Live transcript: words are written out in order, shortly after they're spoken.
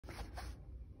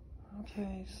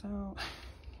Okay, so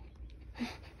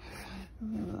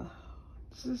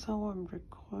this is how I'm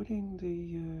recording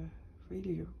the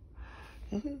video.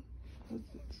 Anyway.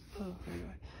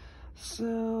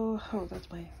 So,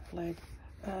 that's my leg.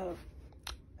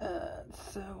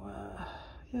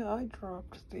 Yeah, I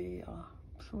dropped the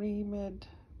pre-med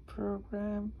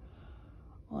program.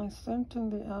 I sent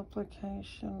in the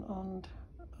application on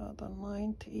the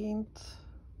 19th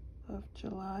of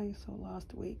July, so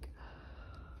last week.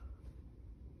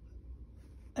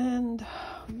 And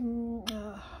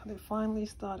they finally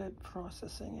started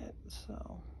processing it,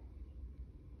 so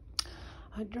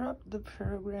I dropped the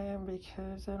program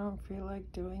because I don't feel like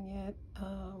doing it.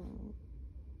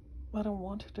 I don't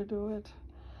want to do it.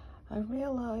 I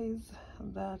realized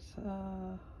that,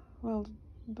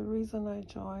 the reason I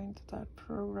joined that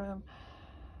program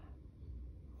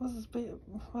was,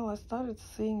 I started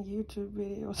seeing YouTube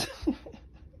videos.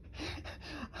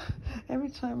 Every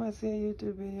time I see a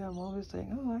YouTube video, I'm always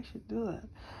saying, oh, I should do that.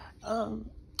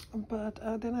 But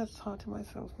then I thought to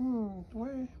myself, do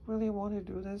I really want to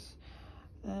do this?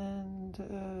 And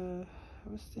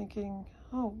I was thinking,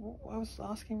 I was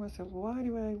asking myself, why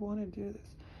do I want to do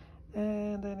this?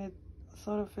 And then it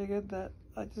sort of figured that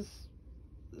I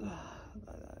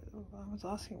was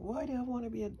asking, why do I want to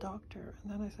be a doctor?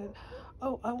 And then I said,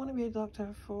 I want to be a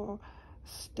doctor for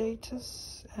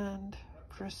status and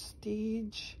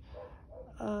prestige.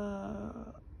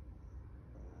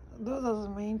 Those are the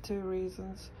main two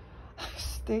reasons.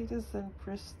 Status and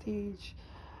prestige.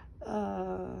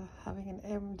 Having an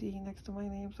MD next to my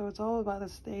name, so it's all about the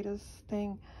status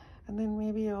thing, and then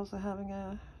maybe also having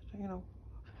a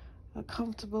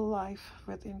comfortable life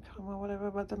with income or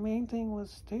whatever. But the main thing was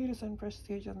status and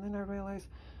prestige. And then I realized,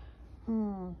 I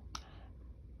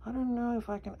don't know if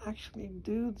I can actually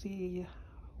do the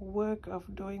work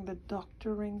of doing the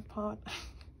doctoring part.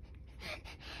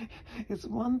 It's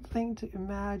one thing to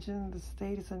imagine the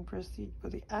status and prestige,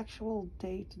 but the actual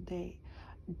day-to-day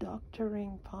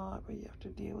doctoring part, where you have to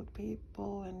deal with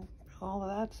people and all of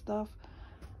that stuff,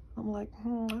 I'm like, I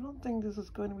don't think this is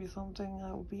going to be something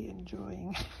I'll be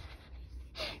enjoying.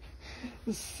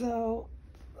 So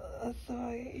I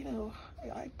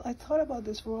thought about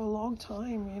this for a long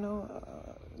time,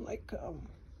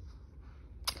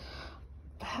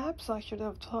 perhaps I should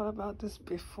have thought about this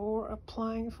before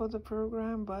applying for the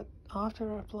program, but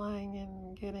after applying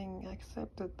and getting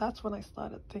accepted, that's when I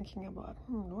started thinking about,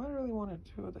 do I really want to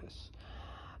do this?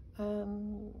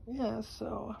 And yeah,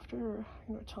 so after,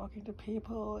 talking to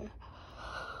people,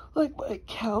 like my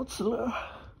counselor,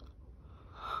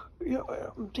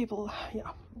 people,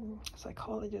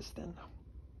 psychologist and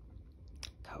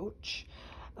coach,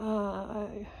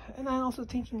 and I'm also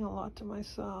thinking a lot to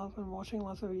myself and watching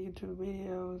lots of YouTube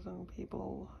videos and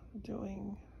people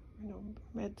doing,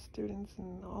 med students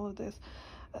and all of this.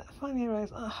 Finally I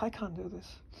realized, I can't do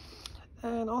this.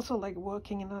 And also like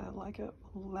working in a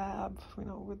lab,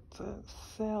 with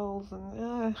cells,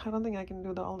 and I don't think I can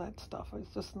do all that stuff.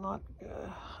 It's just not,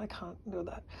 I can't do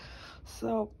that.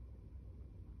 So,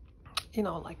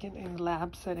 like in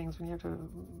lab settings, when you have to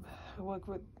work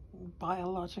with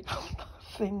biological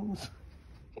things.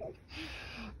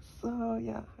 So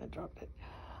yeah, I dropped it.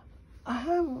 I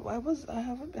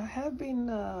have been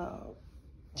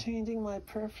changing my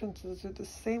preferences with the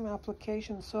same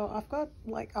application. So I've got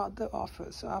other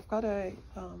offers. So I've got an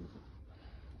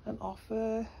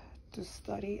offer to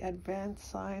study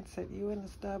advanced science at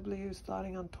UNSW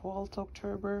starting on 12th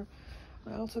October.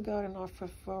 I also got an offer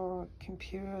for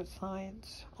computer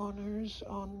science honors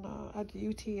at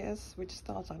UTS, which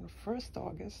starts on 1st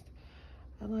August.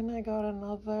 And then I got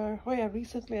another,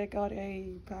 recently I got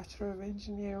a Bachelor of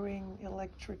Engineering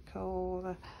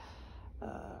Electrical,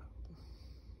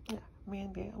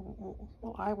 mainly,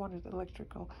 I wanted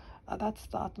electrical. That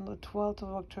starts on the 12th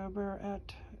of October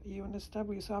at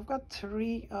UNSW. So I've got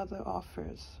 3 other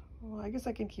offers. Well, I guess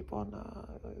I can keep on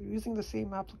using the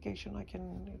same application. I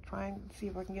can try and see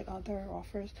if I can get other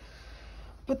offers.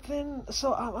 But then,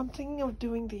 so I'm thinking of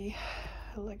doing the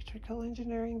electrical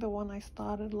engineering, the one I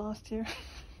started last year,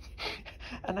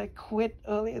 and I quit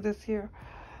earlier this year.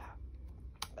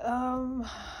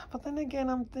 But then again,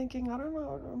 I'm thinking, I don't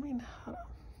know. I mean,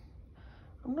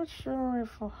 I'm not sure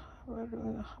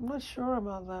I'm not sure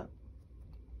about that,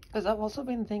 because I've also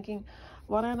been thinking,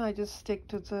 why don't I just stick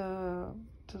to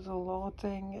the law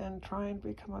thing and try and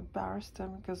become a barrister?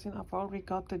 Because I've already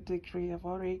got the degree, I've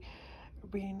already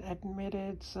been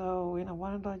admitted, so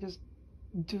why don't I just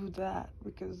do that?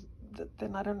 Because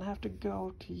then I don't have to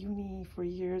go to uni for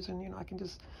years, and I can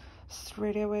just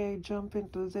straight away jump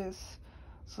into this.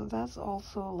 So that's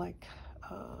also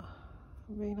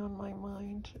been on my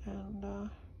mind, and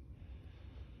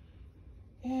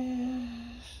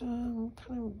Yes, I'm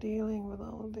kind of dealing with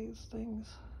all of these things.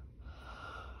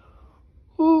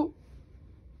 Ooh.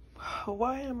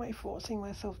 Why am I forcing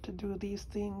myself to do these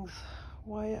things?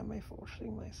 Why am I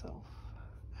forcing myself?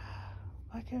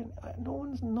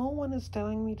 No one is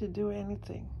telling me to do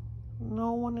anything.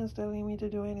 No one is telling me to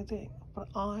do anything. But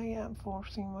I am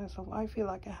forcing myself. I feel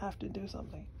like I have to do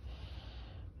something.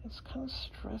 It's kind of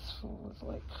stressful. It's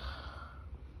like,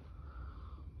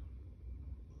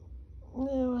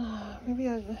 maybe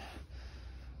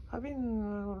I've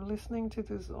been listening to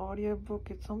this audiobook.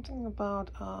 It's something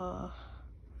about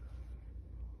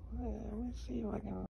let me see if I can